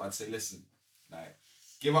real talk, I'd say, listen, like,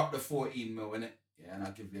 give up the 14 mil, innit? Yeah, and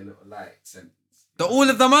I'll give you a little light sentence. All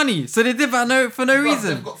of the money. So they did that for no Bruv,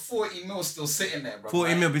 reason. They've got 40 mil still sitting there, bro.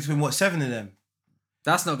 40 mil between what, 7 of them?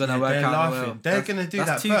 That's not gonna Yeah, work they're out laughing. well. They're That's- gonna do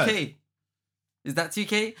that's that 2K. Is that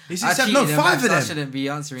 2K? Is I it 7? cheated No, in 5 maths, of I them. shouldn't be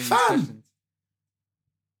answering Fam. these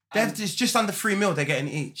questions. It's just under 3 mil they're getting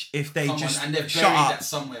each if they Come just on, and they've shut buried up. that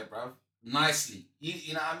somewhere, bro. Nicely.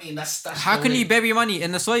 You know what I mean? That's How can you bury money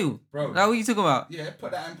in the soil? Bro. Like, what are you talking about? Yeah,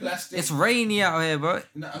 put that in plastic. It's rainy out here, bro.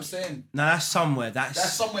 You know what I'm saying? No, that's somewhere. That's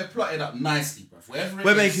That's somewhere plotted up nicely, bro. Wherever it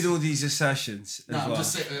we're is. making all these assertions No, as I'm well.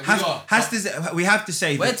 just saying, we are. We have to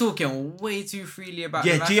say We're that talking way too freely about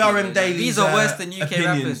yeah, the Mafia, GRM like, Daily's these are worse than UK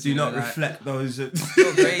opinions rappers. do you know, not like, reflect those of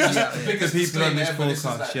you're crazy That's out the here. the biggest people on this disclaimer ever. This is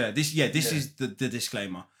podcast. like- Yeah, this Yeah. is the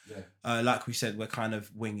disclaimer. Yeah. Like we said, we're kind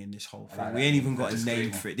of winging this whole I thing. like We that. ain't even got a Disclaimer.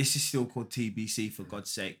 name for it. This is still called TBC for God's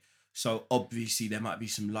sake. So obviously there might be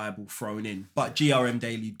some libel thrown in, but GRM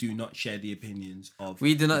Daily do not share the opinions of.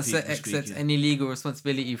 We do the not people accept speaking. any legal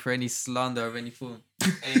responsibility for any slander of any form.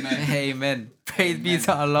 Amen. Amen. Praise be Amen.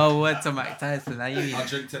 to Allah. Word to Mike Tyson. How you I'll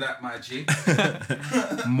drink to that, my G.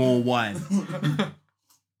 More wine.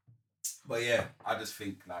 But yeah, I just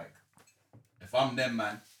think like, if I'm them,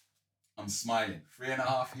 man, I'm smiling.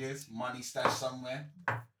 3.5 years, money stashed somewhere.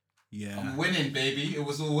 Yeah. I'm winning, baby. It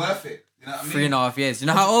was all worth it. You know what I mean? 3.5 years. You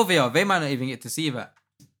know how old they are? They might not even get to see that.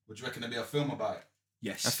 Would you reckon there'd be a film about it?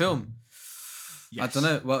 Yes. A film. Yes. I don't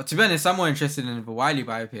know. Well, to be honest, I'm more interested in the Wiley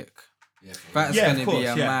biopic. Yeah. for That's Yeah, going to of course, be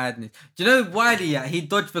a yeah. madness. Do you know Wiley? Yeah, he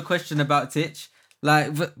dodged the question about Titch.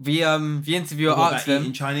 Like the interviewer What asked about him.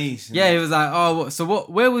 eating Chinese? Yeah, he was like, "Oh,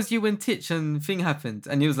 where was you when Titch and thing happened?"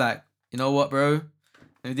 And he was like, "You know what, bro?"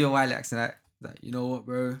 And he doing Wiley accent, like, you know what,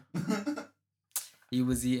 bro? he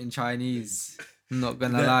was eating Chinese. I'm not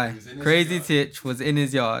gonna Yeah, lie. he was in his Crazy yard. Titch was in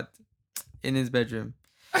his yard, in his bedroom,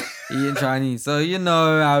 eating Chinese. So you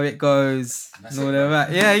know how it goes. That's And all it, bro.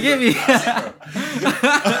 that. Yeah, you get me.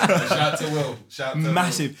 Shout out to Will. Shout out to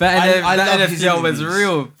Massive. That I love his NFTR was interviews.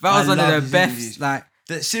 real. That was I one love of his the best. interviews. Like,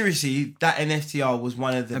 Seriously, that NFTR was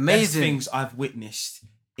one of the best Amazing. things I've witnessed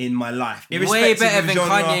in my life. way Irrespective better of than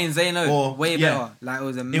genre Kanye and Zayn. or- Way yeah. better. Like, it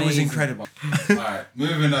was amazing. It was incredible. Alright,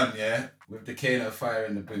 moving on, yeah. With the Kano fire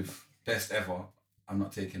in the booth. Best ever. I'm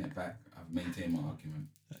not taking it back. I've maintained my argument.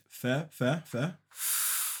 Fair.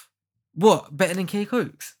 What? Better than K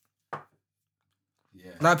Cokes?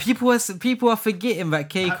 Yeah. Like, people are forgetting that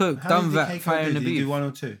K Coke How done many did that K-Code fire in do? the Did he do booth. 1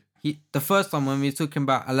 or 2? The first one when we were talking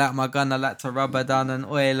about I like my gun, I like to rub her down and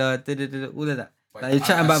oil her, all of that. But Like, you're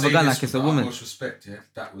chatting about the say gun this like it's with a the woman. utmost respect, yeah.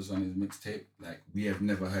 That was on his mixtape. Like, we have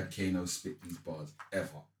never heard Kano spit these bars ever.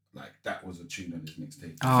 Like, that was a tune on his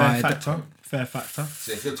mixtape. Oh, Fair factor.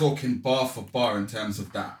 So if you're talking bar for bar in terms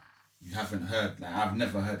of that, you haven't heard. Like, I've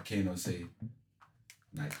never heard Kano say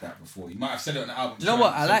like that before. He might have said it on the album. You know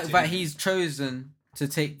what? I like that he's chosen to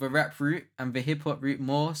take the rap route and the hip hop route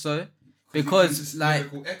more so. Because like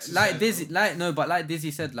Dizzy, like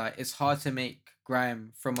Dizzy said, like it's hard to make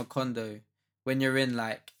grime from a condo when you're in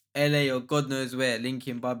like LA or God knows where,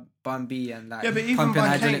 linking Bun B and like Yeah, but even pumping by,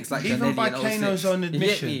 hydraulics like even by Janelli and Kano's 06. own You get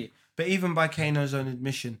admission, me? but even by Kano's own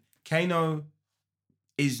admission, Kano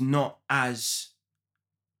is not as.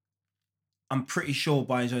 I'm pretty sure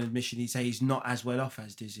by his own admission, he'd say he's not as well off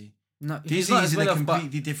as Dizzy. No, he's Dizzy not is as in well a off, but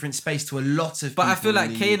completely different space to a lot of But I people feel like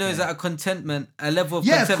in the Kano is UK. at a level of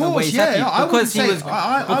Yeah, of contentment where course, he's yeah, happy I because he wouldn't was say-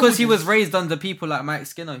 I because he wouldn't- was raised under people like Mike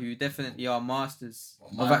Skinner who definitely are masters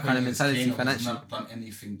of that kind of mentality Kano financially. has not done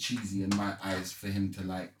anything cheesy in my eyes for him to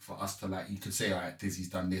like, for us to like. You could say, alright, Dizzy's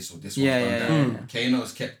done this or this Yeah, one's yeah, done yeah, that.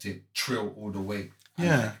 Kano's kept it trill all the way. And,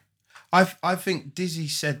 Yeah. like, I think Dizzy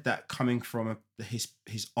said that coming from his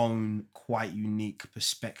own quite unique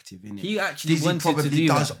perspective in it. He actually Dizzy wanted probably to do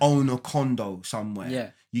does that. own a condo somewhere. Yeah.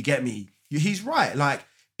 You get me? He's right. Like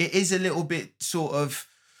it is a little bit sort of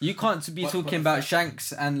You can't be talking about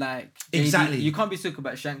Shanks and like JD. Exactly. You can't be talking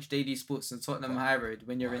about Shanks, JD Sports, and Tottenham High Road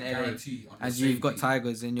when you're in I LA guarantee on the and same you've got beat.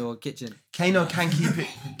 tigers in your kitchen. Kano can keep it.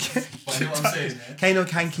 But you know what I'm saying, yeah? Kano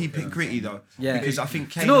can keep it gritty though. Yeah. Because I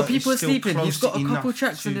think You Kano know what? People are is still sleeping. He's close got a couple enough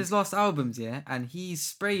tracks on to- his last albums, yeah, and he's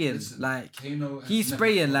spraying Listen, like Kano has he's never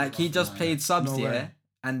spraying fallen like he off just my played head. subs, No yeah, way.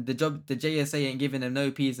 and the JSA ain't giving him no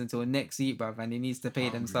P's until next week, bruv, and he needs to pay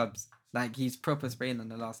them Hungry. subs. Like he's proper spraying on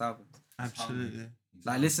the last albums. Absolutely. He's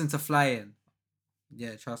Like hungry. listen to Flying.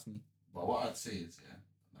 Yeah, trust me. But what I'd say is,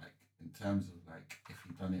 yeah, like in terms of like if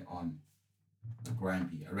he done it on the grind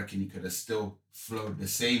beat, I reckon he could have still flowed the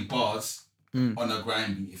same bars on a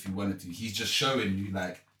grind beat if he wanted to. He's just showing you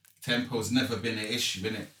like tempo's never been an issue,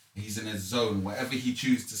 innit? He's in his zone. Whatever he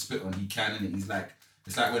chooses to spit on, he can, innit? He's like,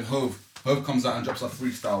 it's like when Hove comes out and drops a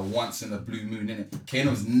freestyle once in a blue moon, innit?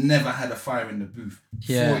 Kano's never had a fire in the booth.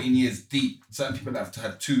 Yeah. 14 years deep. Certain people have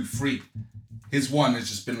had 2, 3. His one has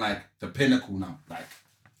just been like the pinnacle now. Like,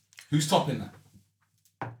 who's topping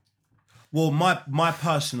that? Well, my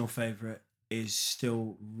personal favourite is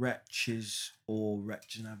still Wretches or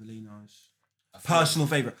Wretch and Avelinos. Personal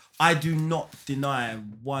favourite. I do not deny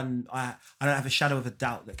one. I don't have a shadow of a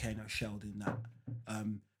doubt that Kano shelled in that.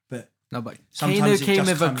 But No, but Kano sometimes it came just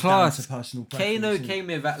with a comes class. down to personal Kano preference, innit? came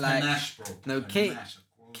with that like Panache, bro. no, Panache,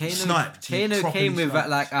 of course. Sniped. He Kano properly came with that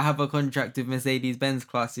sniped. like I have a contract with Mercedes Benz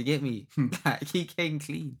class. You get me? Like he came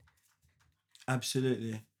clean.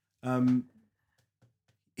 Absolutely.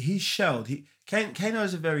 He's shelled.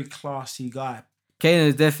 Kano's a very classy guy.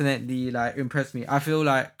 Kano's definitely like impressed me. I feel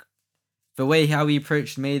like the way how he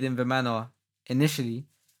approached Made in the Manor initially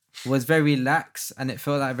was very lax and it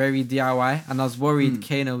felt like very DIY. And I was worried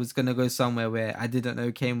Kano was gonna go somewhere where I didn't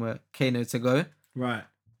know Kano to go. Right.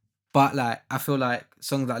 But like I feel like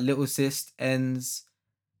songs like Little Sis, Ends,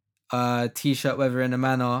 T-shirt Weather in the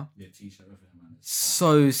Manor, Yeah, T-shirt with him, man.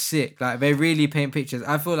 so sick. Like they really paint pictures.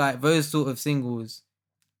 I feel like those sort of singles,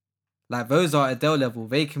 like those are Adele level.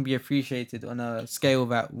 They can be appreciated on a scale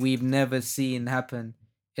that we've never seen happen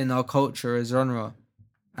in our culture as genre,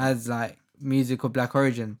 as like music of Black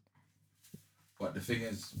origin. But the thing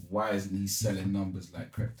is, why isn't he selling numbers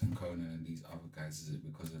like Krypton Conan and these other guys? Is it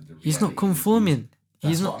because of the He's not reality of conforming. music? That's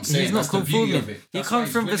He's what not. I'm saying. He's not That's the beauty conforming. of it. He That's why comes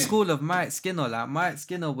he's from the winning. school of Mike Skinner. Like Mike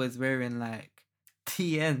Skinner was wearing like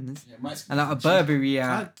TNs Yeah, Mike's and like a cheap. Burberry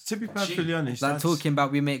hat. To be Cheap. perfectly honest, Like that's- talking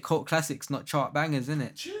about we make cult classics, not chart bangers,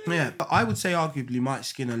 innit? Do Yeah, but I would say arguably Mike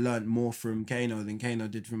Skinner learnt more from Kano than Kano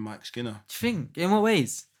did from Mike Skinner. you think? In what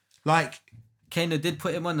ways? Like, Kano did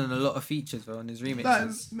put him on a lot of features though on his Like,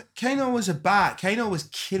 remixes. Kano was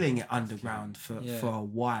killing it underground for a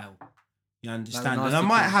while. You understand? And I Nasty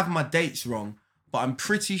might Crew. have my dates wrong, but I'm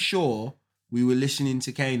pretty sure we were listening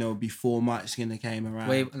to Kano before Mike Skinner came around.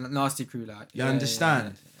 Way Nasty Crew, like You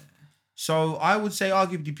understand? So I would say,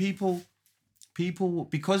 arguably, people,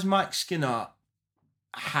 because Mike Skinner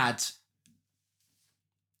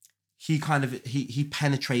he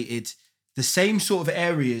penetrated the same sort of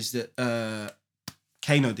areas that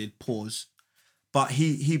Kano did. Pause, but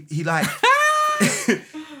he like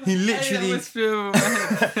he literally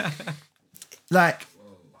like.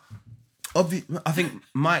 I think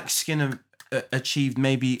Mike Skinner achieved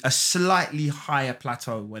maybe a slightly higher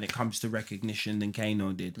plateau when it comes to recognition than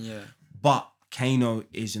Kano did. Yeah. But Kano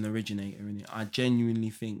is an originator in it. I genuinely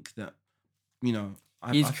think that,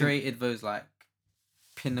 he's created those like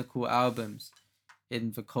pinnacle albums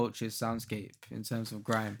in the culture's soundscape in terms of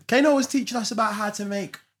grime. Kano was teaching us about how to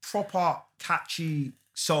make proper catchy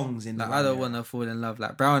songs in Like, the I don't want to fall in love,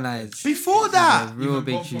 like Brown Eyes. Before that, real even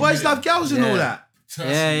big Bob tune. Boys Love Girls and all that. Trust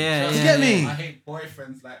Yeah. me. You get me? I hate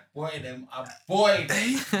boyfriends like boy them. I boy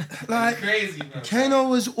them. Like Crazy, bro. Kano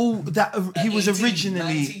was all that. He was 18,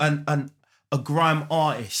 originally 19. a grime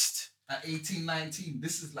artist. At 18, 19,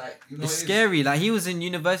 this is like, It's scary. Like, he was in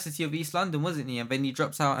University of East London, wasn't he? And then he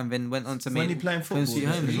drops out and then went on to When make he playing Home football Sweet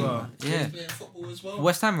Home as well. He Yeah. was playing football as well.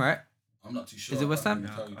 West Ham, right? I'm not too sure. Is it West Ham? I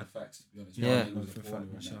can't tell you the facts, to be honest. Yeah. He was a For baller fact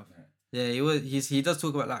and myself. that, like. Yeah, he was. He does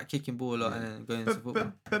talk about like kicking ball a lot and then going into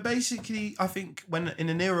football. But basically, I think when in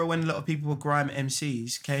an era when a lot of people were grime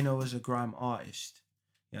MCs, Kano was a grime artist.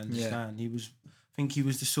 You understand? He was. I think he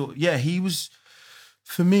was the sort. Yeah, he was.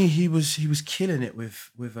 For me, he was killing it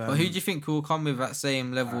with. But who do you think will come with that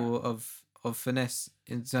same level of finesse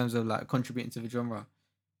in terms of like contributing to the genre,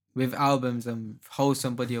 with albums and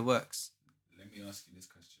wholesome body of works? Let me ask you this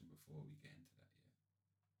question before we get into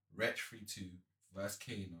that. Yeah. Wretch 3-2 versus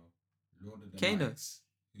Kano. Lord of the Kano. Mics.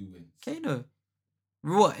 Who wins? Kano.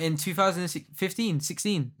 What, in 2015,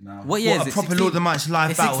 16? Now, What year What, is a it? proper Lord of the Mics live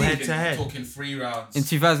It's battle 16. head to I'm head. talking 3 rounds. In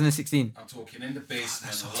 2016. I'm talking in the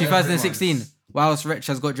basement. 2016. Whilst Wretch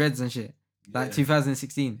has got dreads and shit. Like Yeah.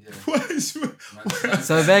 2016. Yeah. What is-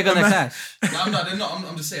 So they're gonna clash. No, they're not.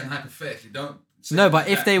 I'm just saying hypothetically. Don't. say No, but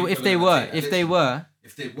that if they people are gonna were, take that if they literally. were,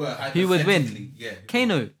 If they were, who would win? hypothetically, Yeah.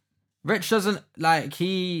 Kano. Wretch doesn't like,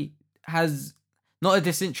 he has not a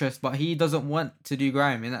disinterest, but he doesn't want to do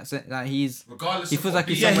grime in that sense. Like he's Regardless he of feels what like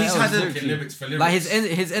he's beat, somewhere he's else. had a- talking lyrics for lyrics. Like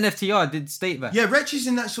his NFTR did state that. Yeah, Wretch is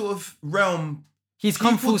in that sort of realm. He's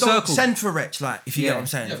come People full don't circle. send for Wretch, like, if you Yeah. get what I'm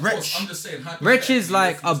saying. Yeah, of Wretch. course, I'm just saying. Wretch is hypothetically,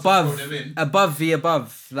 like if he was to throw above them in, above the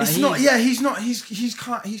above. Like It's not. Yeah, he's not. He's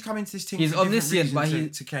coming to this team. He's for different omniscient, but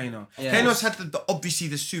reasons he- to Kano. Yeah. Kano's had obviously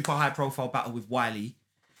the super high profile battle with Wiley.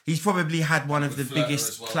 He's probably had one of the With Flirter biggest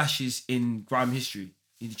as well. clashes in grime history.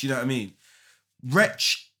 Do you know what I mean?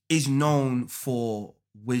 Wretch is known for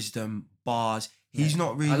wisdom, bars. He's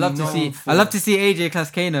not really. I love to known see. For, I love to see AJ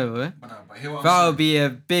class Kano. Eh? but no, but hear what I'm That would saying. be a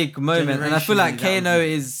big moment, and I feel like Generationally, that would Kano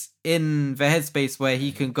be- is in the headspace where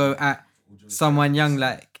he can go at someone young,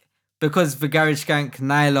 like, because the Garage Skank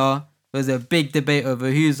Nyla was a big debate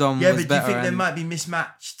over whose Yeah, was but do you better. think they and- might be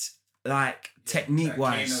mismatched, like technique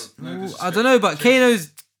wise? Kano, I don't know, but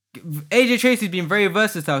Kano's AJ Tracy's been very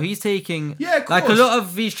versatile. He's taking Yeah, of like a course. lot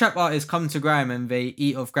of these trap artists come to grime and they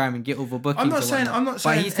eat off grime and get over bookings. I'm not or saying- whatnot. I'm not But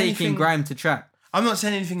saying he's taking anything- grime to trap. I'm not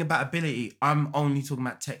saying anything about ability. I'm only talking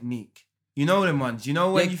about technique. You know them ones. You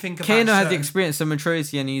know when Yeah, you think about Kano has the certain- experience of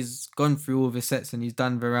maturity and he's gone through all the sets and he's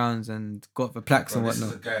done the rounds and got the plaques Bro, and this is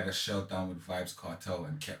whatnot. a guy that shelled down with Vibes Cartel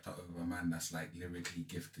and kept up with a man that's like lyrically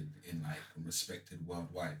gifted in like and respected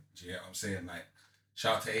worldwide. Do you get what I'm saying? Like,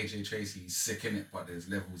 shout out to AJ Tracy, he's sick in it, but there's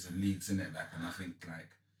levels and leagues in it. Like, and I think like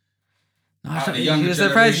the He younger was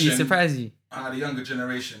surprised you, generation- surprised you. the younger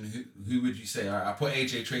generation, who would you say? I put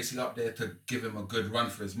AJ Tracy up there to give him a good run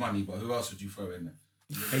for his money, but who else would you throw in there?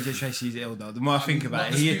 AJ Tracy's ill though. The more I think I'm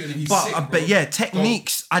about not it, disputing he's but sick, but bro. yeah,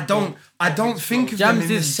 techniques. I don't think of them Jams in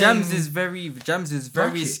the is same. Jams is very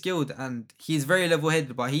bracket. skilled and he's very level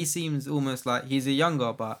headed, but he seems almost like he's a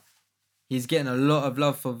younger, but he's getting a lot of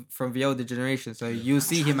love from the older generation. So you'll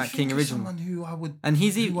see him at King Original, Someone who I would. and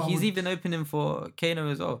he's who I would- even opening for Kano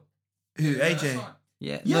as well. Who Yeah, that's AJ? fine.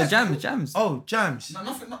 Yeah, Yeah, no, cool. Jams. Oh, Jams. No,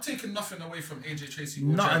 nothing, not taking nothing away from AJ Tracy. Or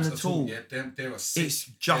Nothing Jams at all. Yeah, they're a sick. It's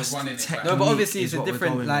just they're running it technique. back. No, but obviously is it's a what we're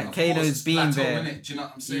different going like with. Of course, Kano's it's been plateau, there. innit? Do you know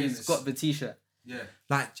what I'm saying? He's got the t-shirt. Yeah.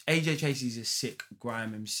 Like AJ Tracy's a sick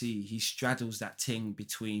grime MC. He straddles that thing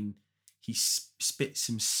between. He spits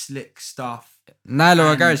some slick stuff. Nyla or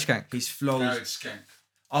and Garage Skank. His flows. Garage Skank.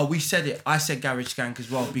 Oh, we said it. I said garage skank as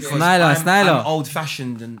well because Snyler. I'm old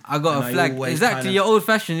fashioned and I got a flag. Exactly, you're old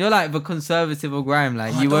fashioned. You're like the conservative of grime.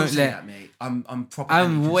 Like you won't let. That, mate. I'm proper.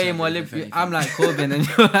 I'm way more liberal. I'm like Corbyn and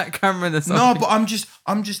you're like Cameron or something. No, but I'm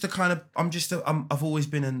just the kind of I've always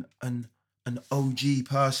been an OG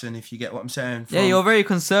person, if you get what I'm saying. Yeah, you're very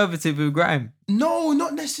conservative with grime. No,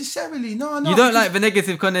 not necessarily. No. You don't like the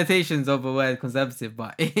negative connotations of the word conservative,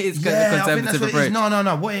 but it is a conservative I think that's what approach. it is.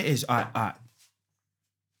 No. What it is,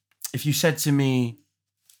 if you said to me,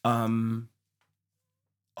 what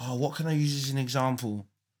can I use as an example?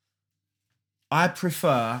 I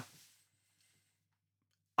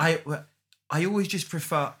always just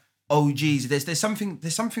prefer OGs. There's something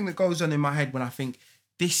that goes on in my head when I think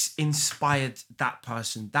this inspired that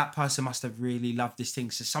person. That person must have really loved this thing.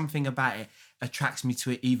 So something about it attracts me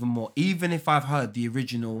to it even more. Even if I've heard the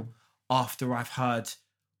original after I've heard,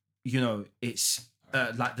 it's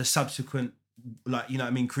like the subsequent, like,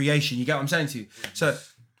 creation. You get what I'm saying to you? So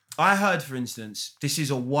I heard, for instance, this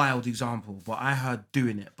is a wild example, but I heard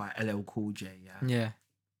Doing It by LL Cool J. Yeah.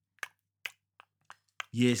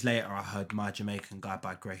 Years later, I heard My Jamaican Guy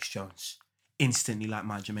by Grace Jones. Instantly like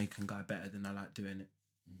My Jamaican Guy better than I like Doing It.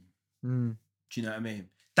 Mm. Do you know what I mean?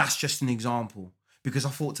 That's just an example. Because I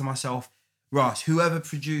thought to myself, Ross, whoever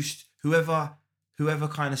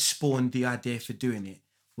kind of spawned the idea for Doing It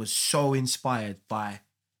was so inspired by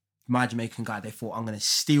My Jamaican Guy. They thought, I'm going to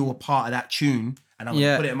steal a part of that tune and I'm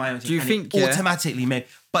going to put it in my own. Do you think automatically made?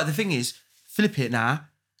 But the thing is, flip it now.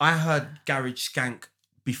 I heard Garage Skank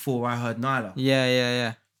before I heard Nyla.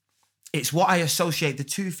 Yeah. It's what I associate, the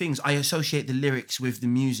two things. I associate the lyrics with the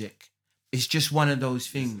music. It's just one of those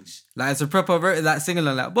things. Like it's a proper like sing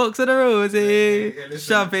along, like Box of the Rosy,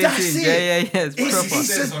 Champagne King. Yeah. It's proper. It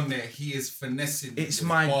says on there, he is finessing. It's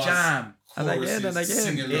my jam. And again.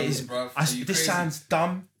 This sounds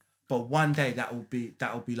dumb, but one day that will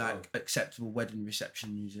be like acceptable wedding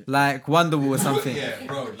reception music. Like Wonderwall or something. Yeah,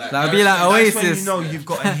 bro. That would be like Oasis. That's when you know you've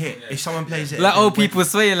got a hit. If someone plays it, like old people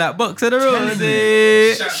swaying like Box of the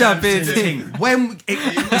Rosy, Champagne King. When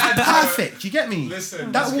it's perfect, you get me?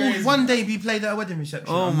 Listen, that will one day be played at a wedding reception.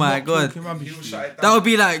 Oh my god, that would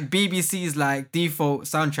be like BBC's like default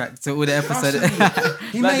soundtrack to all the episodes.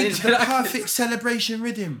 He made the perfect celebration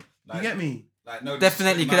rhythm. You get me? Like, no,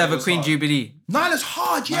 definitely could have a Queen Jubilee. Nyla's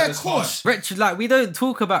hard, yeah, of course. Wretch, like we don't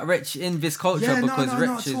talk about Wretch in this culture because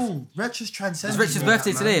Wretch is... Wretch is transcendent. It's Wretch's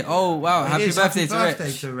birthday today. Oh wow, happy birthday to Wretch. Happy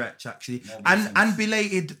birthday to Wretch, actually. And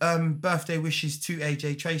belated birthday wishes to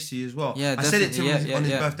AJ Tracy as well. Yeah, I said it to him on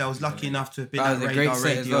his birthday. I was lucky enough to have been at Radar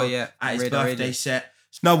Radio at his birthday set.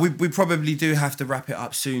 No, we probably do have to wrap it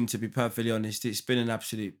up soon, to be perfectly honest. It's been an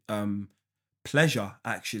absolute pleasure,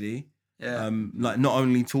 actually. Yeah. Like not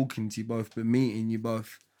only talking to you both, but meeting you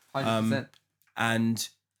both. 100%. And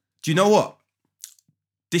do you know what?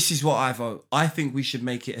 This is what I vote. I think we should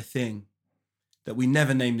make it a thing that we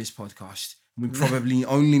never name this podcast. We probably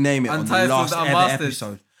only name it on the last ever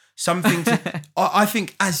episode. Something to, I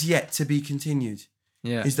think, as yet to be continued.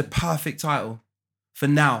 Yeah. Is the perfect title for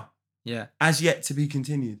now. Yeah. As yet to be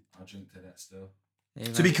continued. I'll drink to that still.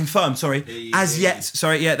 Amen. To be confirmed, sorry. As yet,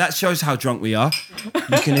 sorry, yeah, that shows how drunk we are.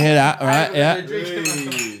 You can hear that, all right? Yeah.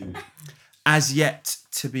 As yet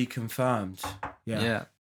to be confirmed. Yeah.